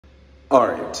All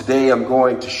right, today I'm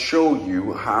going to show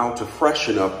you how to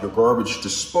freshen up your garbage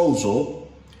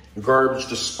disposal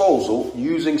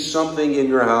using something in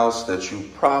your house that you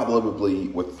probably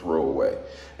would throw away.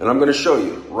 And I'm going to show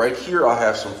you. Right here I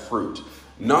have some fruit,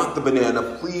 not the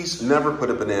banana. Please never put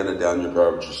a banana down your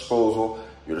garbage disposal.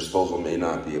 Your disposal may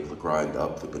not be able to grind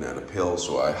up the banana peel,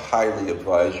 so I highly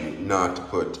advise you not to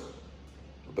put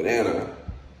a banana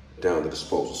down the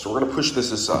disposal. So we're going to push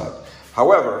this aside.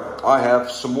 However, I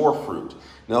have some more fruit.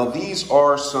 Now these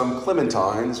are some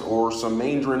clementines or some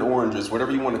mandarin oranges,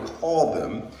 whatever you want to call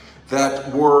them, that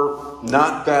were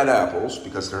not bad apples,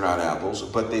 because they're not apples,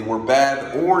 but they were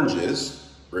bad oranges,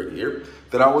 right here,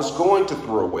 that I was going to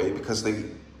throw away because they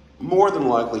more than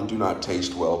likely do not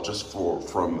taste well just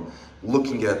from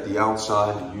looking at the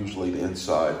outside. Usually the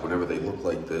inside, whenever they look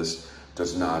like this,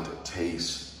 does not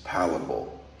taste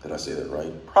palatable. Did I say that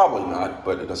right? Probably not,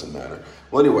 but it doesn't matter.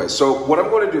 Well, anyway, so what I'm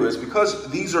going to do is, because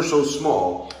these are so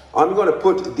small, I'm going to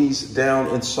put these down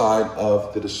inside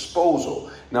of the disposal.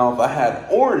 Now, if I had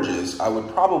oranges, I would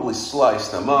probably slice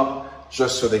them up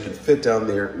just so they can fit down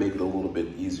there, make it a little bit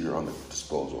easier on the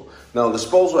disposal. Now,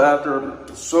 disposal, after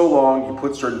so long, you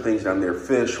put certain things down there,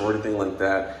 fish or anything like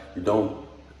that, you don't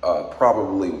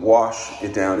probably wash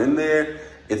it down in there,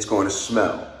 it's going to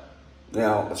smell.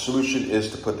 Now, the solution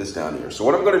is to put this down here. So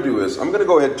what I'm going to do is, I'm going to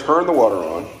go ahead and turn the water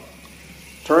on,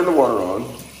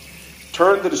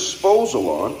 turn the disposal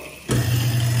on,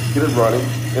 get it running,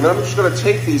 and I'm just going to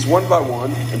take these one by one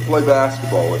and play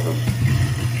basketball with them.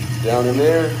 Down in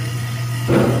there,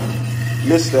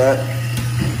 missed that,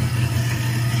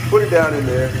 put it down in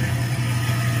there,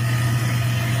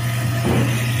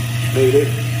 made it,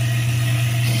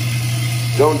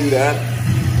 don't do that.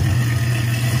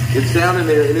 It's down in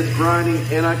there and it's grinding,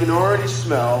 and I can already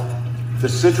smell the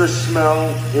citrus smell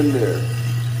in there.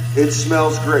 It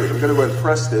smells great. I'm gonna go ahead and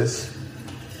press this.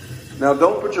 Now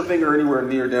don't put your finger anywhere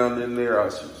near down in there.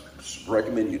 I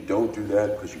recommend you don't do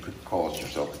that because you could cause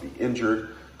yourself to be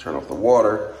injured. Turn off the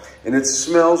water. And it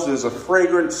smells, there's a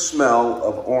fragrant smell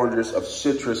of oranges, of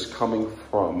citrus coming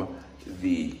from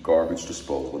the garbage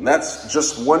disposal. And that's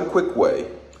just one quick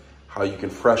way how you can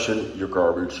freshen your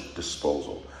garbage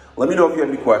disposal. Let me know if you have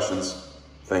any questions.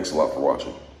 Thanks a lot for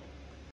watching.